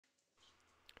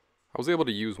I was able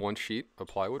to use one sheet of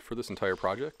plywood for this entire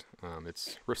project.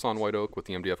 It's Risson white oak with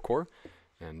the MDF core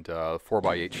and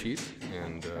 4x8 sheet.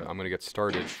 And I'm going to get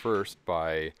started first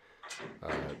by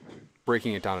uh,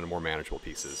 breaking it down into more manageable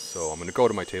pieces. So I'm going to go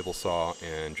to my table saw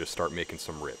and just start making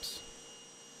some ribs.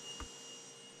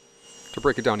 To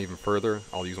break it down even further,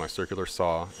 I'll use my circular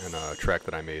saw and a track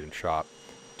that I made in shop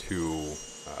to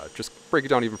just break it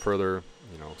down even further,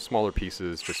 smaller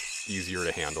pieces, just easier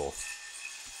to handle.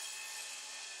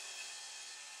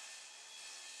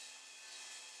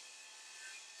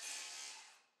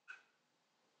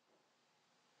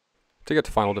 To get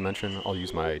to final dimension, I'll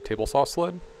use my table saw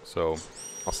sled. So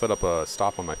I'll set up a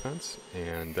stop on my fence,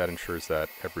 and that ensures that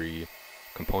every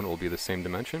component will be the same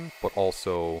dimension, but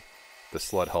also the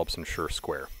sled helps ensure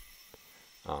square.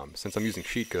 Since I'm using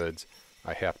sheet goods,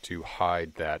 I have to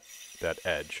hide that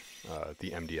edge,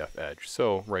 the MDF edge.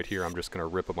 So right here, I'm just going to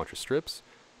rip a bunch of strips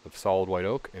of solid white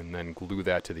oak and then glue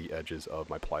that to the edges of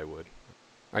my plywood.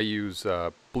 I use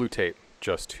blue tape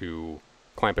just to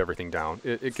clamp everything down.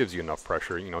 It gives you enough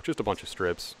pressure, just a bunch of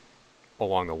strips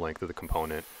along the length of the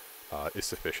component is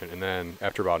sufficient. And then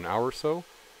after about an hour or so,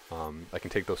 I can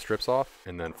take those strips off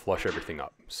and then flush everything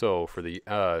up. So for the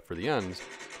ends,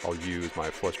 I'll use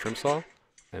my flush trim saw,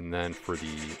 and then for the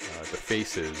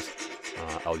faces,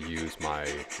 I'll use my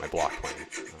block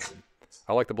plane.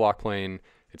 I like the block plane.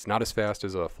 It's not as fast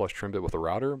as a flush trim bit with a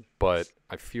router, but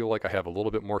I feel like I have a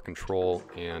little bit more control,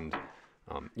 and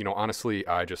honestly,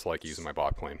 I just like using my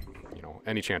block plane.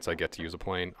 Any chance I get to use a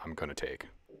plane, I'm gonna take.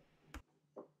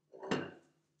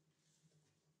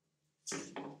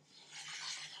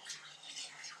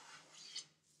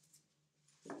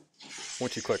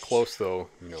 Once you click close, though,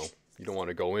 you don't want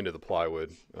to go into the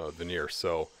plywood veneer.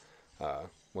 So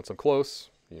once I'm close,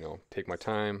 take my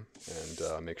time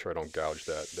and make sure I don't gouge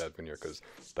that veneer, because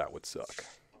that would suck.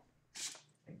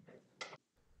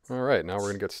 All right, now we're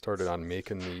going to get started on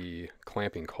making the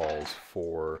clamping calls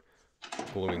for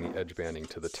gluing the edge banding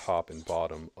to the top and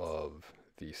bottom of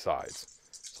the sides.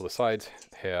 So the sides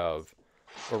have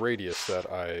a radius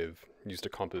that I've used a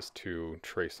compass to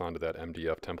trace onto that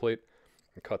MDF template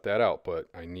and cut that out, but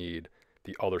I need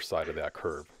the other side of that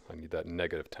curve. I need that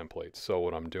negative template. So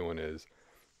what I'm doing is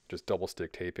just double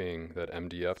stick taping that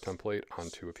MDF template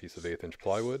onto a piece of 1/8 inch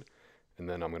plywood, and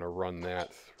then I'm going to run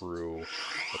that through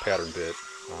a pattern bit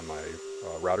on my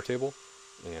router table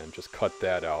and just cut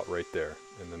that out right there.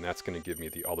 And then that's going to give me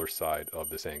the other side of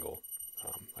this angle.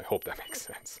 I hope that makes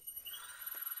sense.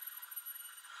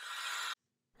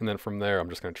 And then from there, I'm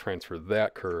just going to transfer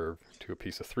that curve to a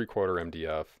piece of 3/4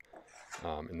 MDF.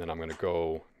 And then I'm going to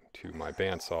go to my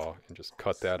bandsaw and just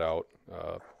cut that out.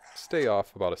 Stay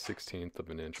off about a 1/16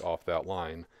 of an inch off that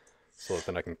line, so that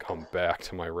then I can come back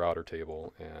to my router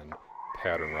table and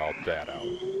pattern route that out.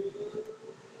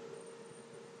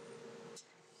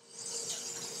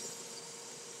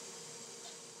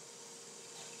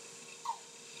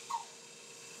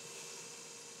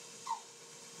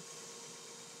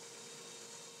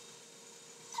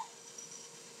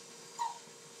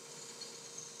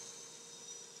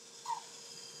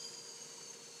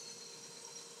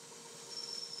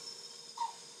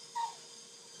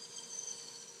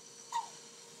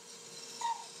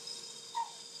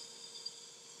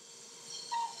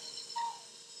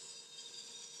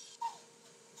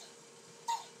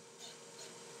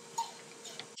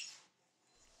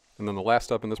 And then the last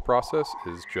step in this process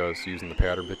is just using the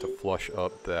pattern bit to flush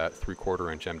up that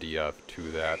 3/4 inch MDF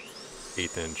to that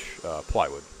 1/8 inch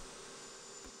plywood.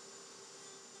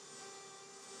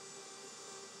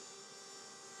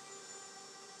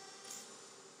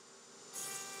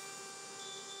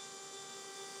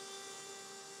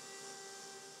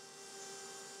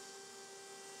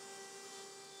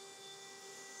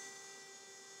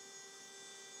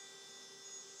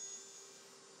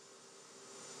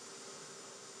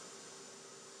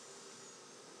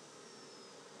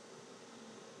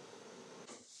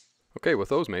 Okay, with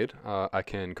those made, I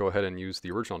can go ahead and use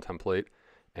the original template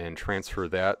and transfer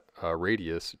that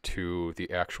radius to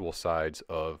the actual sides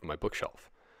of my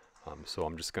bookshelf. So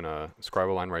I'm just gonna scribe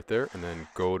a line right there and then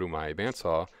go to my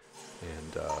bandsaw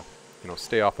and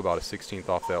stay off about a 1/16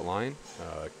 off that line,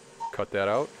 cut that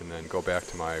out, and then go back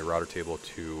to my router table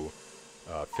to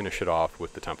finish it off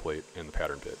with the template and the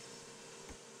pattern bit.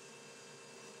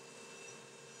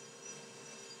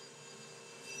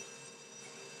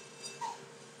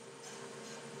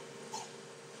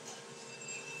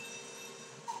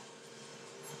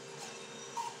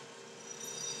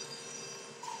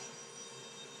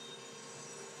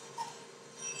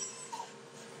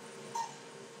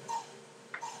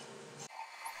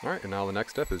 Alright, and now the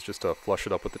next step is just to flush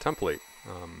it up with the template.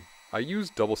 I use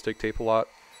double stick tape a lot.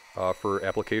 for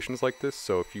applications like this,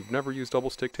 so if you've never used double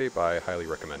stick tape, I highly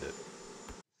recommend it.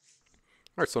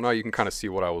 Alright, so now you can kind of see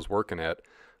what I was working at,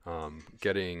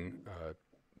 getting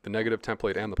the negative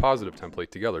template and the positive template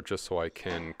together just so I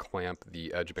can clamp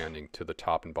the edge banding to the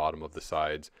top and bottom of the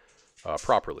sides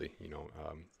properly,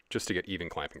 just to get even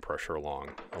clamping pressure along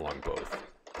both.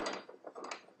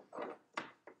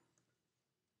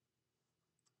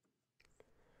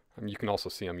 You can also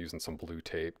see I'm using some blue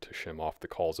tape to shim off the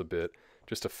cauls a bit,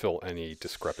 just to fill any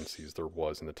discrepancies there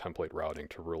was in the template routing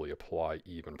to really apply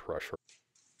even pressure.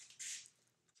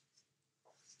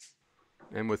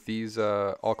 And with these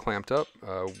all clamped up,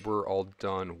 we're all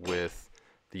done with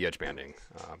the edge banding.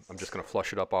 I'm just going to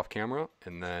flush it up off camera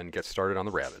and then get started on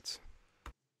the rabbets.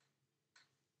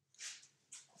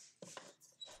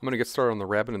 I'm going to get started on the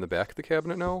rabbet in the back of the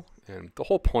cabinet now, and the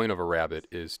whole point of a rabbet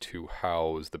is to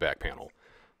house the back panel.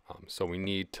 So we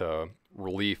need to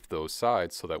relief those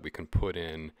sides so that we can put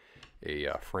in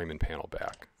a frame and panel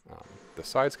back. The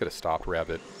sides get a stopped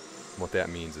rabbet. What that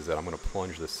means is that I'm going to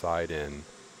plunge the side in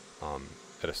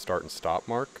at a start and stop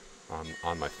mark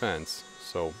on my fence.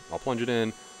 So I'll plunge it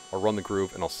in, I'll run the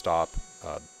groove, and I'll stop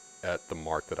at the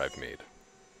mark that I've made.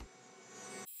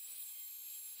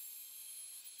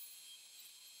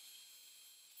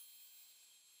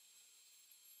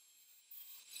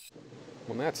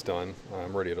 When that's done,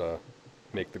 I'm ready to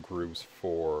make the grooves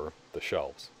for the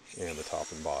shelves and the top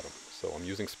and bottom. So I'm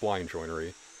using spline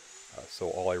joinery, so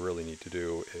all I really need to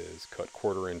do is cut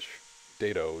 1/4 inch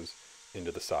dados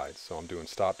into the sides. So I'm doing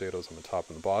stop dados on the top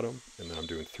and the bottom, and then I'm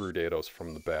doing through dados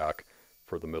from the back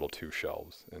for the middle 2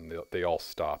 shelves. And they all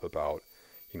stop about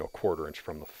 1/4 inch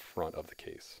from the front of the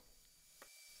case.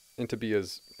 And to be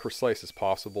as precise as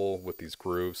possible with these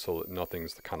grooves so that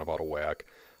nothing's kind of out of whack,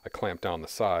 I clamp down the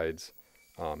sides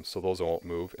so those won't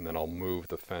move, and then I'll move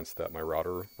the fence that my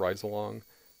router rides along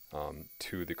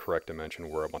to the correct dimension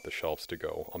where I want the shelves to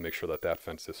go. I'll make sure that that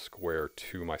fence is square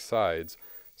to my sides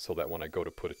so that when I go to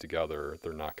put it together,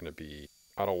 they're not going to be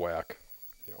out of whack,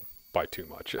 by too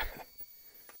much.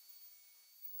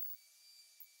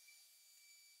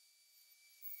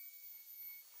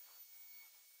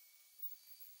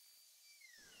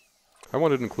 I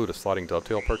wanted to include a sliding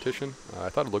dovetail partition. I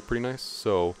thought it looked pretty nice,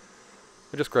 so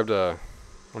I just grabbed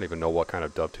I don't even know what kind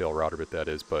of dovetail router bit that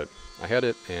is, but I had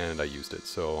it and I used it.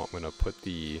 So I'm going to put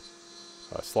the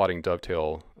sliding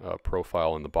dovetail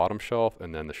profile in the bottom shelf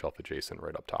and then the shelf adjacent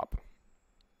right up top.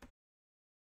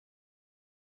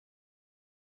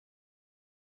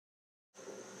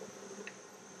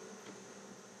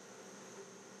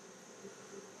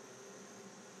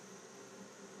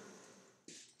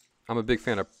 I'm a big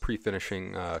fan of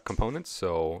pre-finishing components,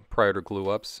 so prior to glue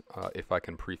ups, if I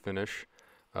can pre-finish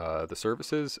the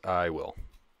surfaces, I will.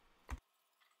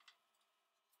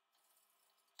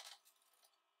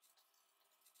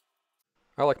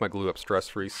 I like my glue up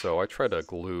stress-free, so I try to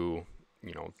glue,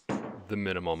 the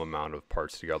minimum amount of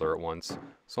parts together at once.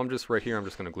 So I'm just right here, I'm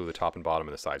just going to glue the top and bottom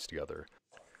and the sides together.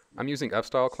 I'm using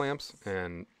F-style clamps,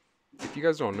 and if you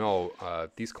guys don't know,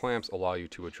 these clamps allow you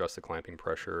to adjust the clamping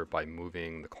pressure by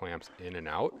moving the clamps in and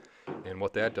out. And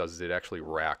what that does is it actually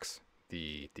racks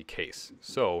the case.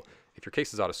 So if your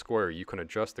case is out of square, you can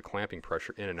adjust the clamping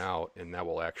pressure in and out, and that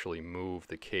will actually move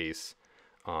the case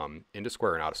into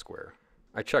square and out of square.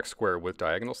 I check square with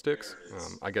diagonal sticks.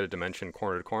 I get a dimension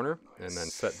corner to corner, and then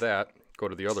set that, go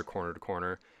to the other corner to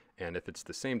corner, and if it's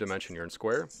the same dimension, you're in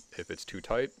square. If it's too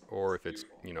tight, or if it's,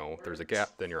 there's a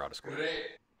gap, then you're out of square.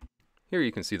 Here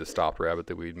you can see the stopped rabbet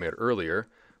that we'd made earlier.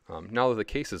 Now that the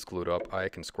case is glued up, I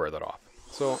can square that off.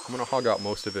 So I'm going to hog out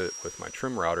most of it with my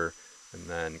trim router, and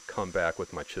then come back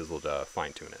with my chisel to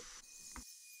fine tune it.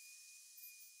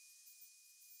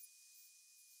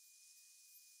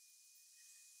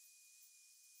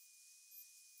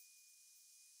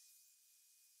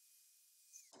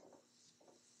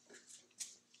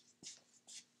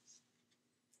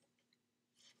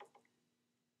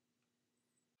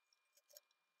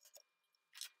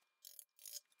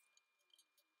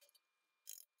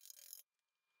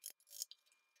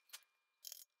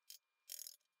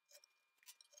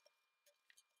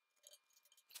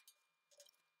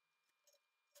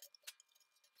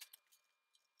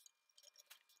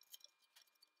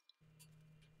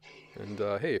 And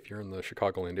hey, if you're in the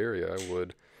Chicagoland area, I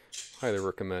would highly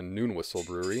recommend Noon Whistle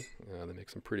Brewery. They make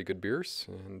some pretty good beers,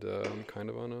 and I'm kind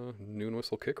of on a Noon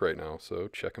Whistle kick right now, so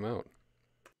check them out.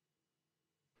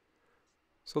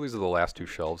 So these are the last 2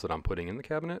 shelves that I'm putting in the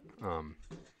cabinet.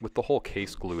 With the whole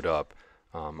case glued up,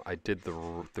 I did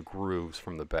the grooves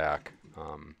from the back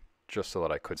just so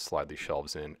that I could slide these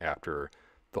shelves in after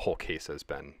the whole case has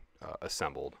been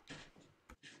assembled.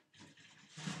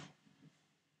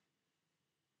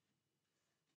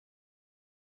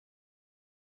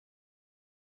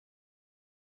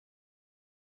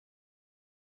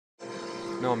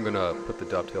 Now I'm going to put the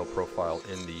dovetail profile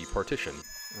in the partition.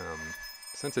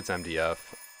 Since it's MDF,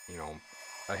 you know,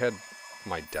 I had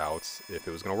my doubts if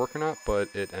it was going to work or not, but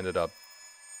it ended up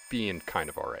being kind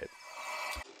of alright.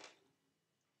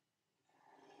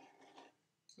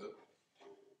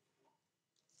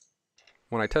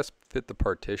 When I test fit the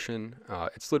partition,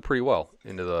 it slid pretty well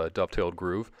into the dovetailed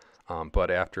groove, but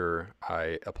after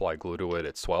I applied glue to it,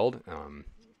 it swelled.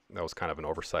 That was kind of an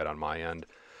oversight on my end.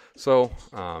 So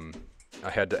I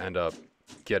had to end up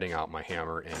getting out my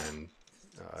hammer and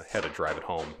had to drive it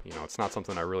home. You know, it's not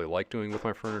something I really like doing with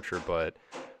my furniture, but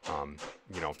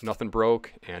you know, nothing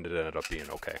broke and it ended up being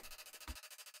okay.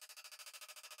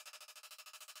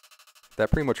 That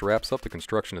pretty much wraps up the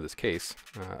construction of this case.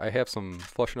 I have some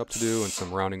flushing up to do and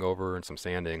some rounding over and some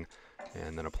sanding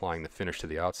and then applying the finish to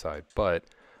the outside, but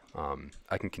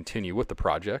I can continue with the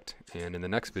project, and in the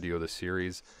next video of this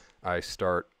series I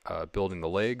start building the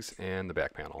legs and the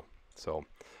back panel. So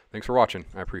thanks for watching.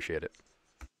 I appreciate it.